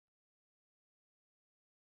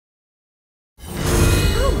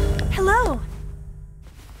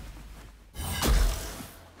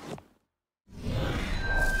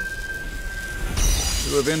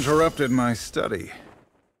to have interrupted my study.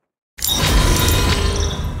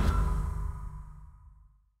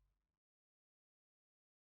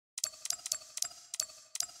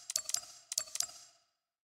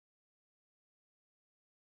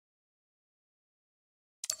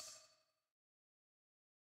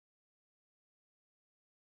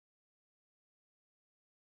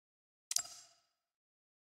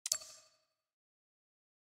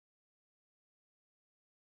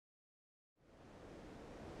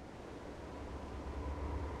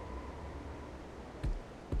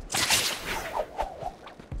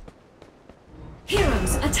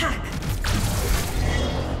 Heroes, attack!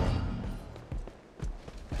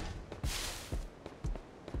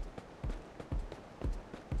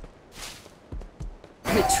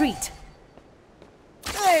 Retreat.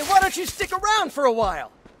 Hey, why don't you stick around for a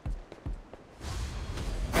while?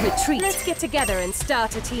 Retreat. Let's get together and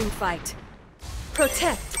start a team fight.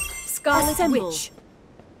 Protect, Scarlet Assemble. Witch.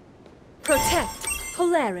 Protect,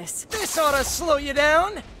 Polaris. This ought to slow you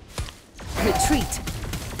down. Retreat.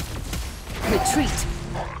 Retreat.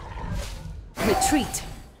 Retreat.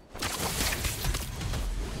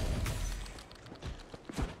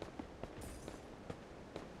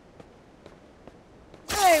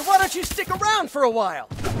 Hey, why don't you stick around for a while?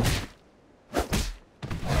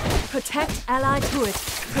 Protect allied turret.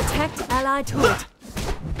 Protect allied turret.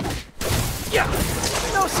 Yeah.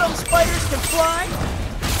 You know some spiders can fly?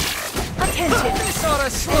 Attention. This ought to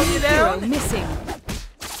slow you Hero down. missing.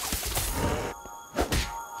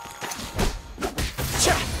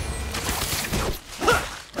 Cha.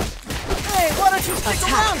 Hey, why don't you stick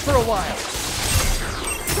Attack. around for a while?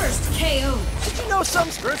 First KO. Did you know some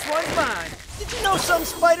first one's mine? Did you know some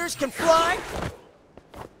spiders can fly?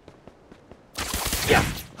 Yeah.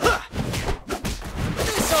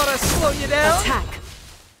 This ought to slow you down. Attack.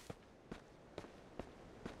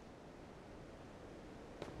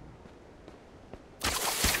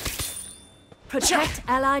 Protect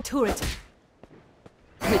allied turret.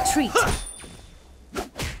 Retreat.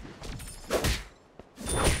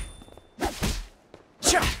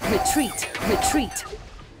 Cha. Retreat. Retreat.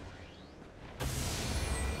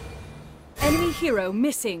 Enemy hero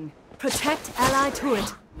missing. Protect allied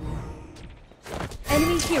turret.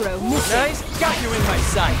 Enemy hero missing. Nice. Got you in my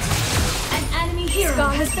sights. An enemy hero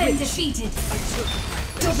Scarlet has been Witch. defeated.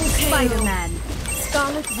 Double KO. Spiderman.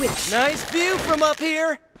 Scarlet Witch. Nice view from up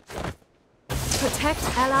here. Protect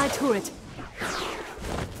allied turret.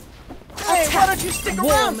 Hey, Attack. why don't you stick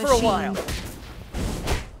War around for a machine. while?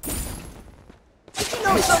 Did you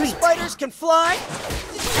know some Retreat. spiders can fly?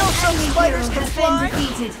 Did you know some Enemy spiders hero can has fly? been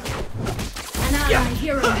defeated. An ally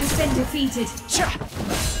hero has been defeated. Cha.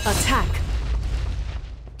 Attack.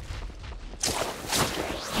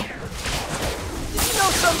 Did you know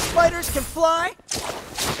some spiders can fly?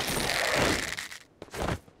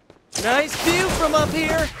 Nice view from up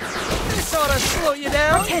here. This ought to slow you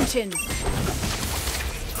down. Attention. Did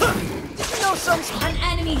you know some... An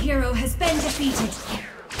enemy hero has been defeated.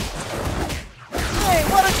 Hey,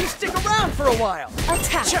 why don't you stick around for a while?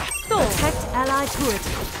 Attack. Cha. Protect allied turret.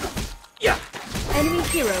 Yeah. Enemy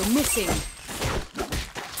hero missing.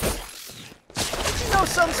 Did you know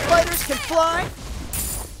some spiders can fly?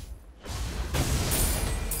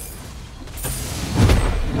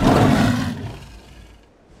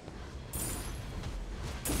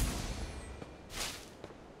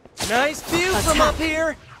 Nice view from Attack. up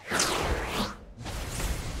here.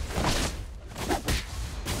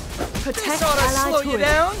 Protect This ought to allied slow you turret.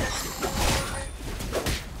 down.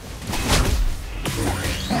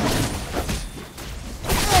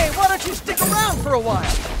 Hey, why don't you stick around for a while?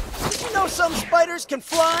 Did you know some spiders can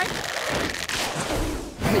fly?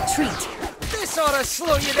 Retreat. This ought to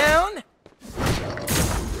slow you down.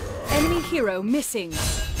 Enemy hero missing.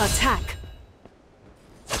 Attack.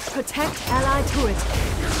 Protect allied turret.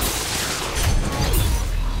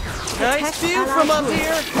 Nice Protect view allied from up turret.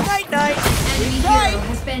 here. Night, night. Enemy Night. hero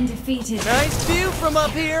has been defeated. Nice view from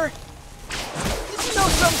up here. Did you know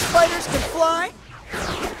some spiders can fly?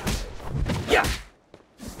 Yeah.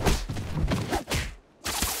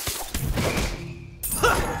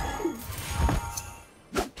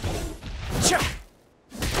 Cha.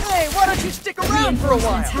 Hey, why don't you stick around for a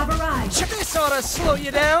Reinforcements while? have arrived. Cha. This ought to slow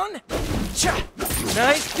you down. Cha.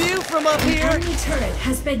 Nice view from up here. Enemy turret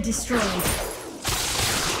has been destroyed.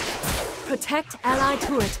 Protect allied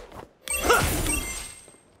turret.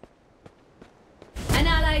 An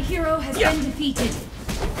ally hero has Yeah. been defeated.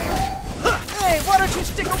 Hey, why don't you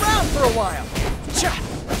stick around for a while? Cha.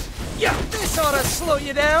 Yeah. This ought to slow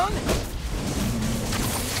you down.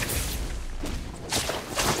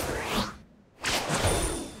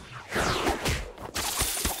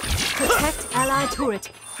 Protect allied allied turret.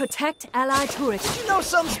 Protect allied turret. You know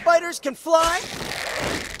some spiders can fly?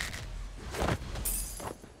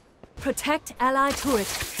 Protect allied turret.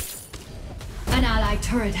 An allied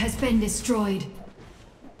turret has been destroyed.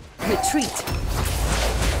 Retreat.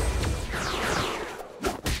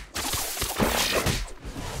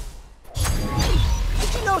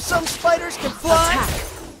 Did you know some spiders can fly?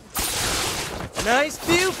 Attack. Nice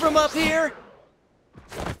view from up here.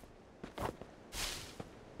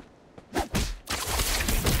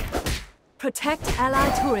 Protect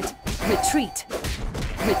allied turret. Retreat.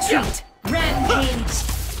 Retreat. Rampage.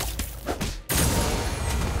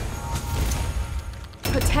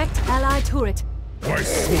 Protect allied turret. My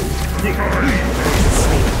soul will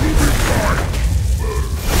die.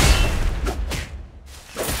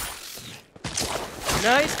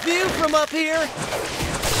 Nice view from up here.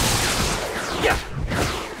 Yeah.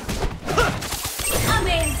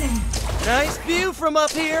 Amazing. Nice view from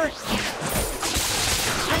up here.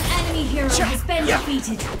 An enemy hero has been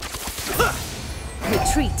defeated.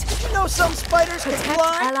 Retreat. Did you know some spiders can Protect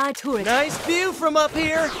fly? allied turret. Nice view from up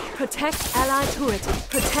here. Protect allied turret.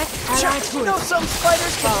 Protect allied Did you know turret. some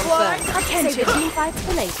spiders can fly? Save the team fights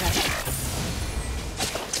for later.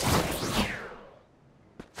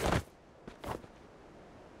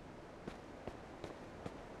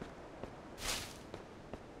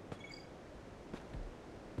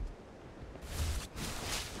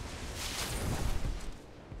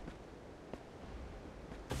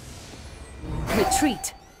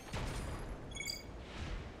 Retreat.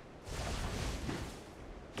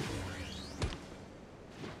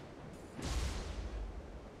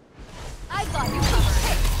 I got you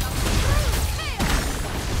covered.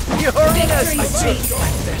 You're in a Victory streak.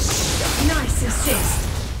 like this. Nice assist.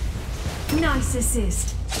 Nice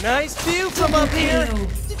assist. Nice view from up here. KO.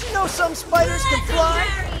 Did you know some spiders can fly?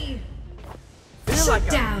 Legendary. Feel Shut like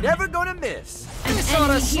down. I'm never gonna miss. An This ought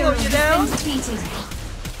enemy to hero slow you has down. been defeated.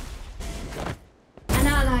 An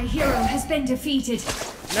ally hero has been defeated.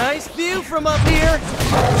 Nice view from up here.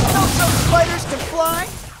 You know some spiders can fly?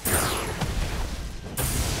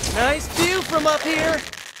 Nice view from up here.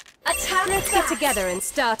 Attack Let's get together and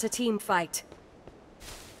start a team fight.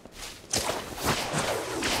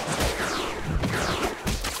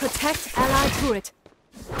 Protect allied turret.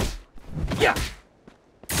 Yeah.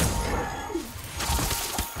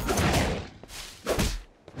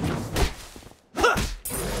 Huh.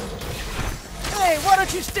 Hey, why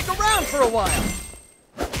don't you stick around for a while?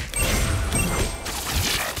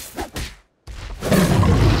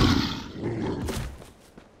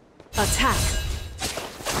 Attack.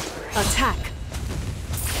 Attack.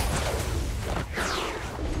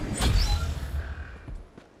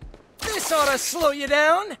 This ought to slow you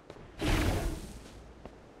down.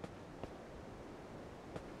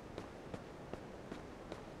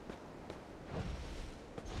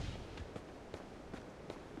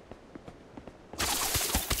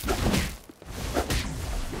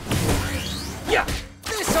 Yeah,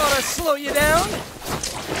 this ought to slow you down.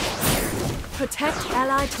 Protect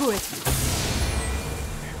allied turret.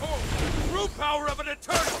 True power of an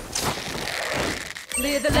eternal.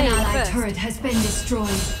 Clear the An lane allied first. turret has been destroyed.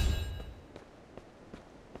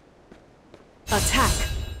 Attack.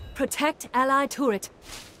 Protect allied turret.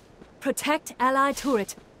 Protect allied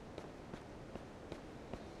turret.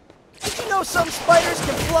 Did you know some spiders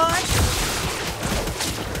can fly?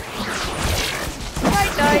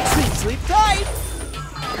 Night night. Retreat. Sleep tight.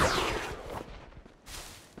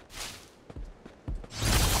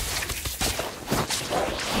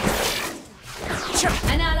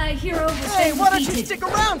 An allied hero has Hey, been why don't you defeated. stick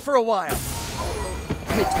around for a while?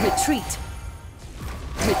 Retreat.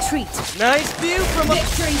 Retreat. Nice view from up.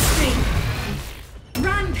 Victory streak.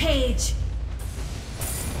 Rampage.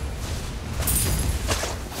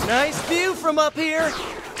 Nice view from up here.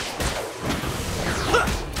 Huh.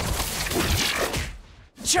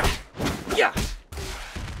 Cha. Yeah.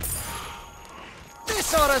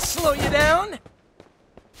 This ought to slow you down.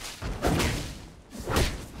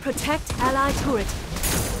 Protect allied turret.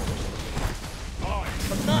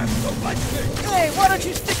 Hey, why don't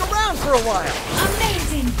you stick around for a while?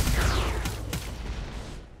 Amazing.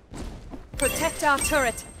 Protect our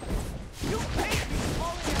turret.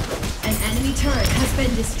 An enemy turret has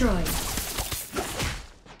been destroyed.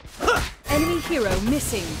 Enemy hero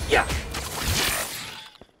missing. Yeah.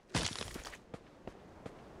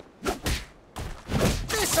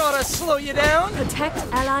 This ought to slow you down. Protect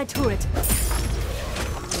allied turret.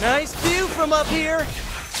 Nice view from up here.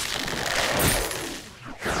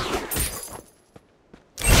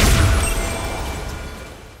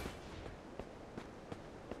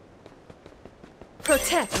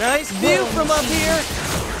 Protect. Nice view from up here.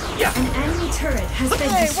 An enemy turret has been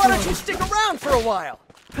Hey, why don't you destroyed. stick around for a while?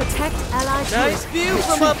 Protect allied turret. Nice view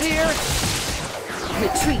from up here.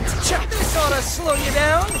 Retreat. This ought to slow you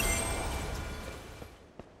down.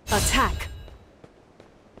 Attack.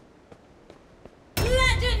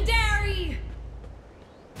 Legendary!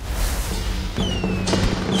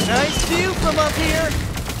 Nice view from up here.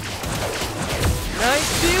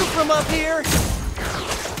 Nice view from up here.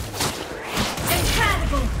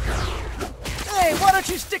 Incredible! Hey, why don't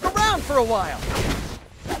you stick around for a while?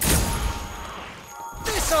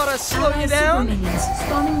 This ought to slow you Allied down. super minions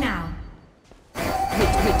spawning now.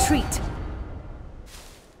 Retreat.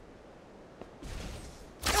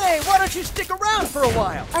 Hey, why don't you stick around for a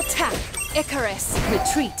while? Attack. Icarus.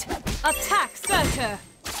 Retreat. Attack Surtur.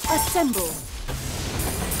 Assemble.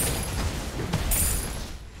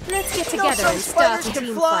 Let's get You know together some and start a spiders can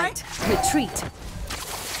team fly? fight. Retreat.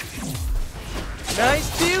 Nice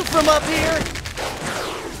view from up here.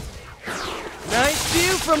 Nice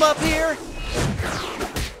view from up here.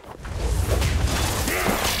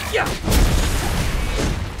 Yeah.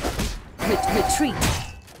 Retreat.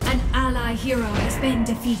 An ally hero has been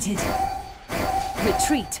defeated.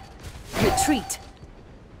 Retreat. Retreat.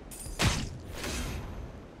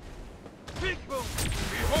 Big boom!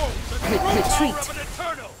 Behold, the true Retreat. power of an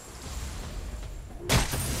Eternal!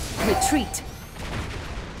 Retreat.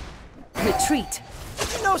 Retreat.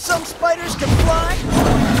 You know some spiders can fly?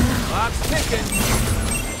 Clock's ticking!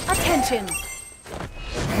 Attention.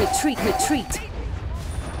 Retreat. Retreat.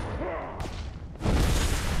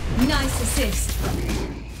 Nice assist.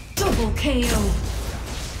 Double KO.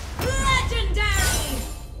 Legendary!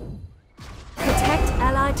 Protect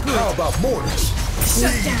allied turret. How about mortars?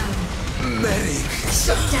 Shut down. Medic.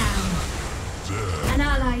 Shut down. An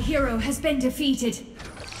ally hero has been defeated.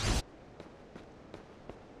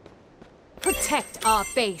 Protect our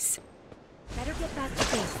base. Better get back to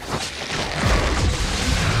base.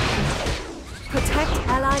 Protect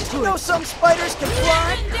allied You know turret. some spiders can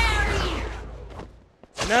fly? Legendary!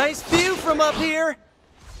 Nice view from up here.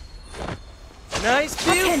 Nice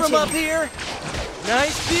view from Attention. up here.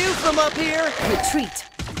 Nice view from up here. Retreat.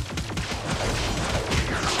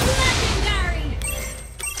 Legendary!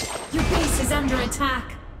 Your base is under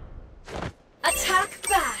attack. Attack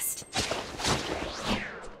fast!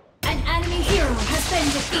 An enemy hero has been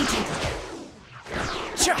defeated.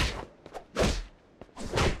 Cha.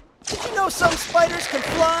 Did you know some spiders can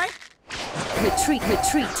fly? Retreat.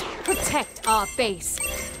 Retreat. Protect our base.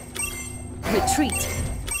 Retreat.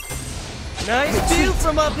 Nice view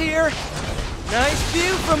from up here. Nice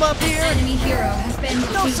view from up here. Enemy hero has been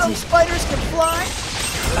You know some defeated. spiders can fly?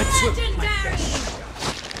 Legendary!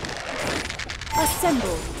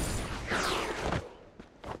 Assemble.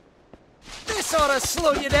 This ought to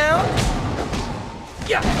slow you down.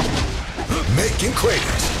 Yeah. Making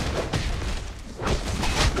craters.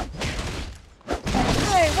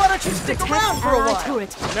 Hey, why don't you stick Protect around for a allied while?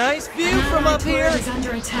 turret. Nice view An from ally up here. turret is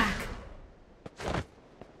under attack.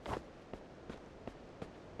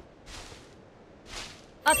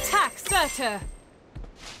 Attack Surtur.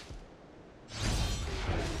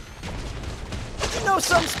 Did you know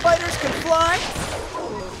some spiders can fly?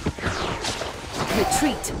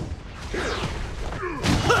 Retreat.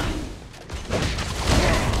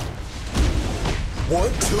 One,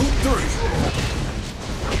 two, three.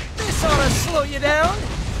 This ought to slow you down.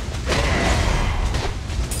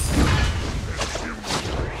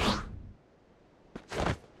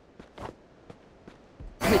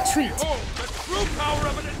 Retreat. Behold, the true power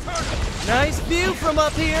of an Eternal! Nice view from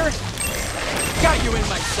up here. Got you in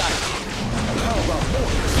my sight! How about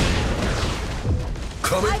mortars?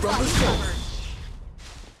 Coming from the shoulder.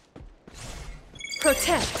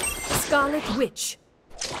 Protect Scarlet Witch.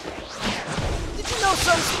 Did you know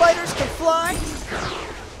some spiders can fly?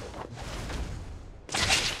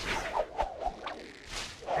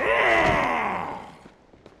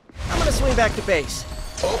 I'm gonna swing back to base.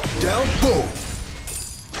 Up, down, boom.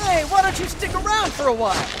 Hey, why don't you stick around for a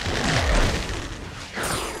while?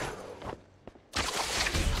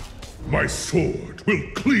 My sword will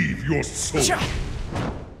cleave your soul. Cha.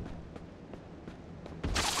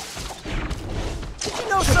 Did you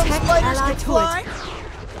know some Protect spiders can allied fly?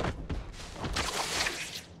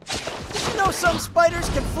 Did you know some spiders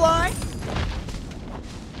can fly?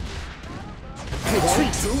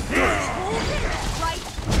 One, two, three.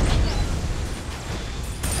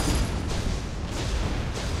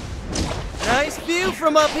 Nice view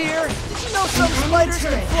from up here. Did you know some An enemy spiders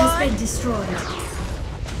turret can has fly? been destroyed.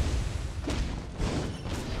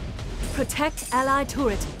 Protect allied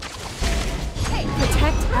turret.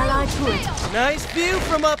 Protect allied turret. Nice view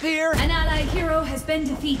from up here. An ally hero has been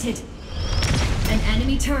defeated. An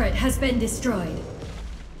enemy turret has been destroyed.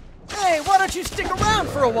 Hey, why don't you stick around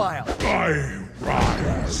for a while? I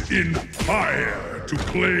rise in fire to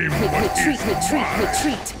claim what is mine.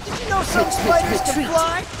 Retreat. Did you know some spiders can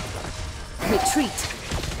fly? Retreat.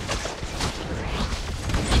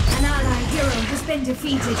 An ally hero has been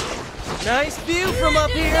defeated. Nice view from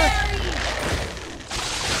up here.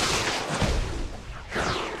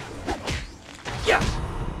 Yeah.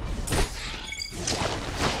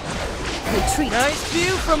 Retreat. Nice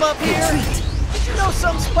view from up here. Retreat. Did you know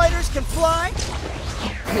some spiders can fly?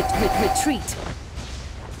 Retreat.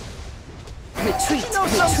 Did you know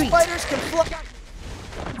some spiders can fly?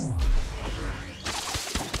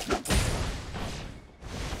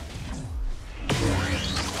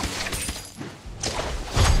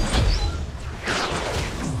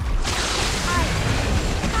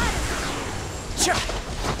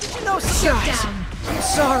 Did you know some Shut down. I'm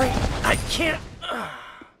sorry, I can't.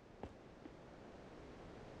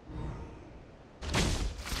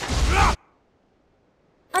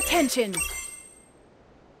 Attention.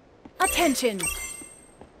 Attention.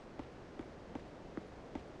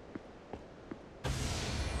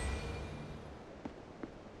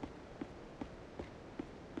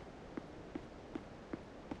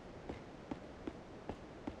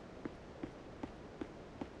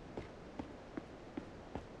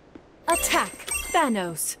 Attack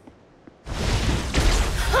Thanos.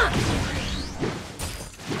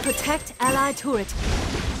 Protect ally turret.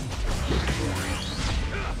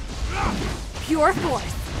 Pure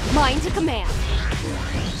force. Mine to command.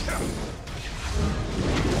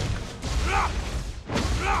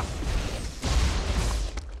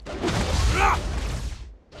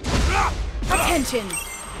 Attention.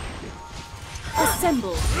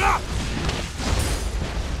 Assemble.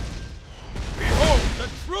 Behold the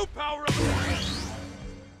true power of an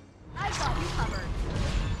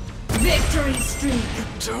Victory streak.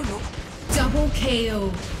 Double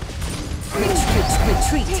KO. Retreat.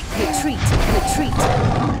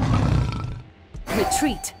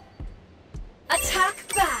 Retreat. Attack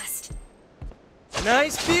fast.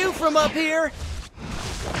 Nice view from up here.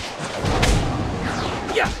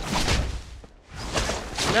 Yeah.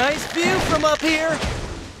 Nice view from up here.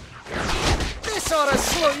 This ought to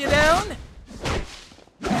slow you down.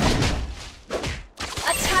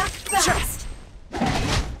 Attack fast.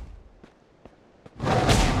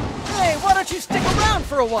 Hey, why don't you stick around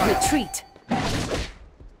for a while? Retreat.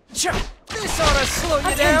 This ought to slow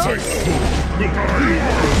you down. My sword will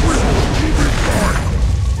cleave your soul.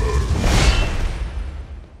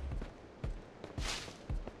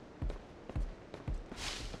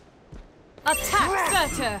 Attack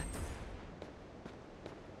Surtur.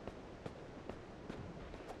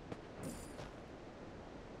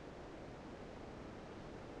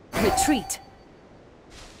 Retreat.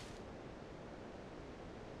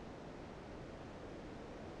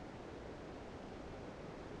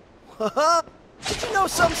 Did you know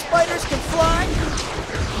some spiders can fly?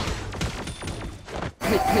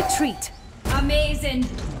 Retreat. Amazing.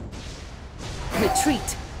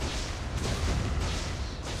 Retreat.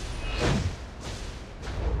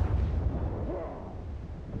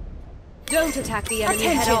 Don't attack the enemy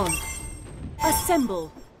head on.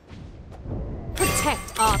 Assemble.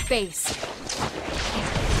 Protect our base.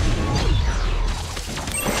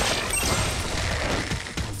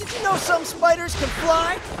 Did you know some spiders can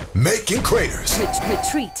fly? Making craters.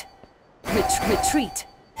 Retreat. Retreat.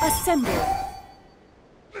 Assemble.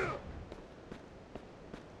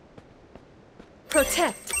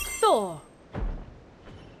 Protect Thor.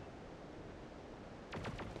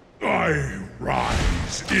 I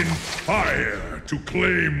rise in fire to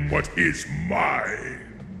claim what is mine.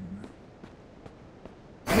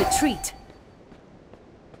 Retreat.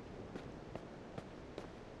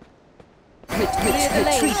 Clear the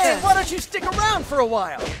lane. Hey, why don't you stick around for a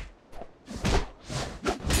while?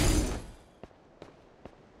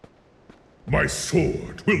 My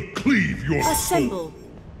sword will cleave your Assemble.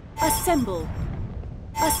 Assemble.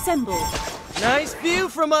 Assemble. Nice view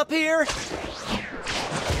from up here.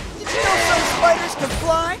 Did you know some spiders can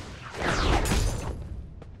fly?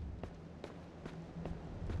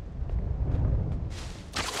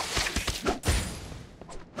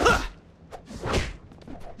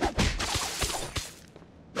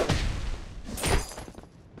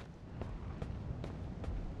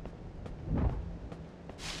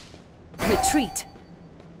 Retreat.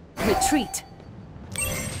 Retreat.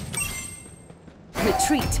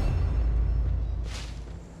 Retreat.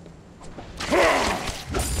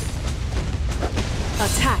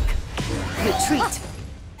 Attack. Retreat.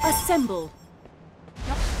 Assemble.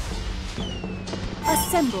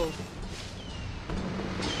 Assemble.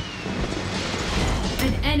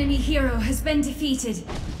 An enemy hero has been defeated.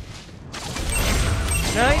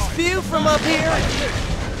 Nice view from up here.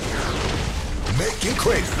 Making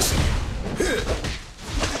craters.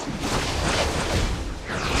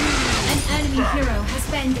 An enemy hero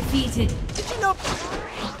has been defeated. Did you know?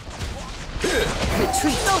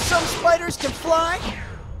 Retreat. You know some spiders can fly?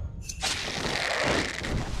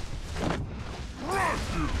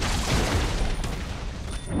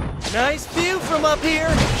 Nice view from up here.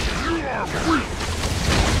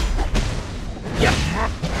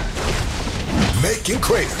 Making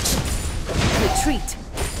craters. Retreat.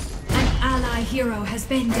 An ally hero has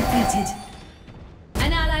been defeated.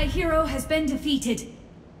 An ally hero has been defeated.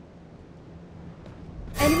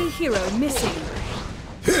 Enemy hero missing.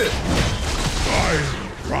 I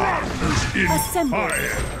rise in Assemble.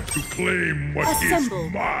 fire to claim what Assemble.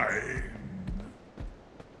 is mine.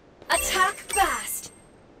 Attack fast.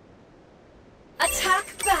 Attack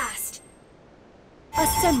fast.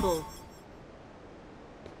 Assemble.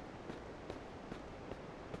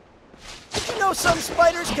 Did you know some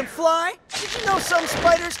spiders can fly? Did you know some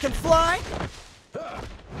spiders can fly?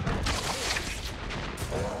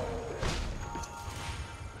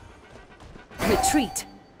 Retreat.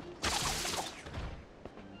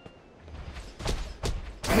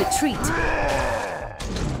 Retreat.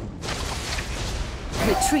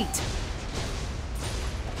 Retreat.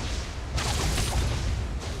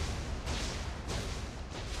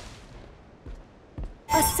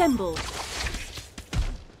 Assemble.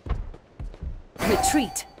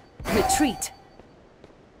 Retreat. Retreat.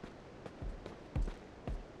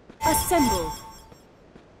 Assemble.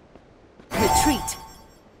 Retreat.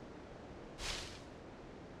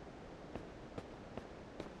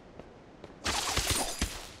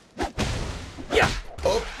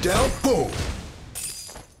 Up, down, boom.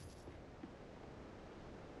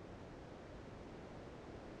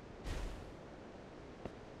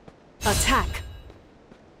 Attack.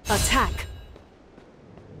 Attack.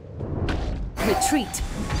 Retreat.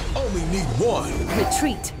 Only need one.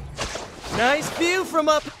 Retreat. Nice view from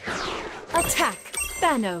up. Attack.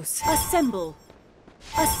 Thanos. Assemble.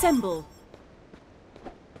 Assemble.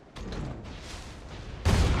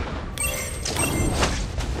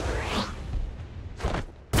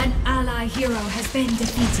 An ally hero has been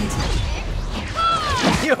defeated.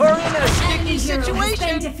 You're in a sticky Enemy hero has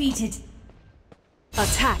been situation. defeated.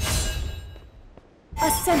 Attack.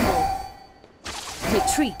 Assemble.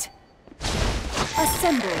 Retreat.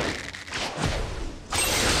 Assemble.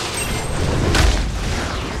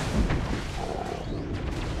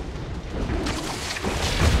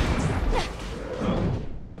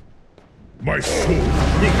 My soul will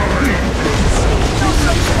bleed. Know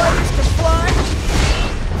some spiders can fly?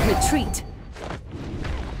 Retreat.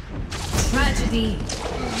 Tragedy.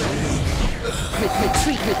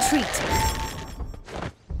 Retreat. Retreat.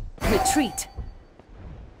 Retreat.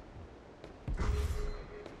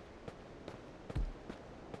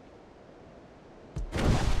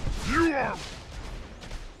 You are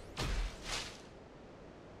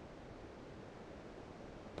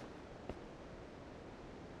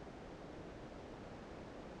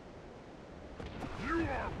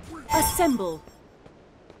Assemble.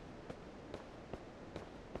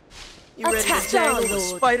 You ready Attack, to jangle with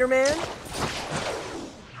Star-Lord. Spider-Man?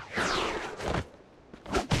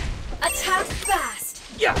 Attack fast.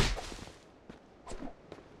 Yeah.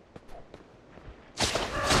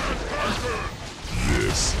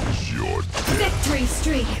 this is your Victory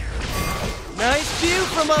streak. Nice view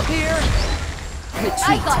from up here.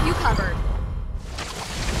 Retreat. got you covered.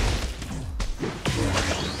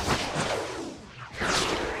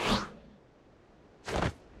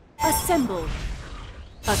 Assemble.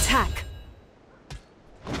 Attack.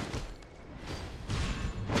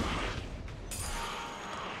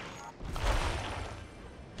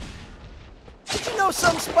 Did you know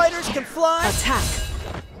some spiders can fly? Attack.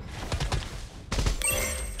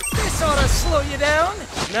 This ought to slow you down.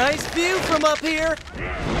 Nice view from up here.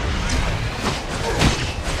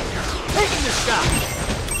 Taking the shot.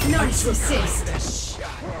 Nice assist.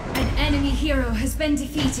 An enemy hero has been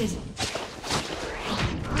defeated.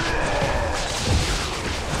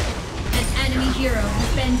 An enemy hero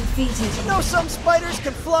has been defeated. You know some spiders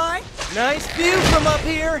can fly? Nice view from up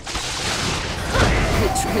here.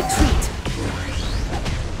 Retreat.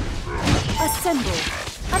 Assemble.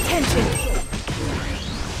 Attention.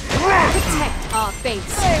 Protect our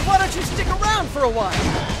base. Hey, why don't you stick around for a while?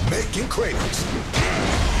 Making craters.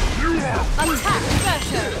 Attack.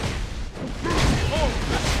 Bertha.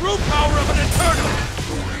 True power of an Eternal!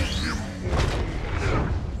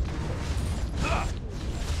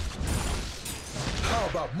 How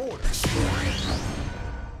about mortars?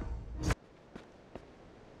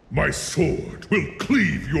 My sword will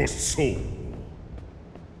cleave your soul.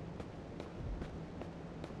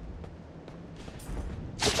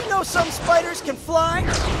 Did you know some spiders can fly? You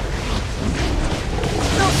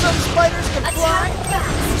know some spiders can fly?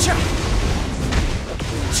 Cha!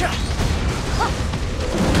 Cha!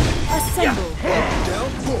 Assemble. Down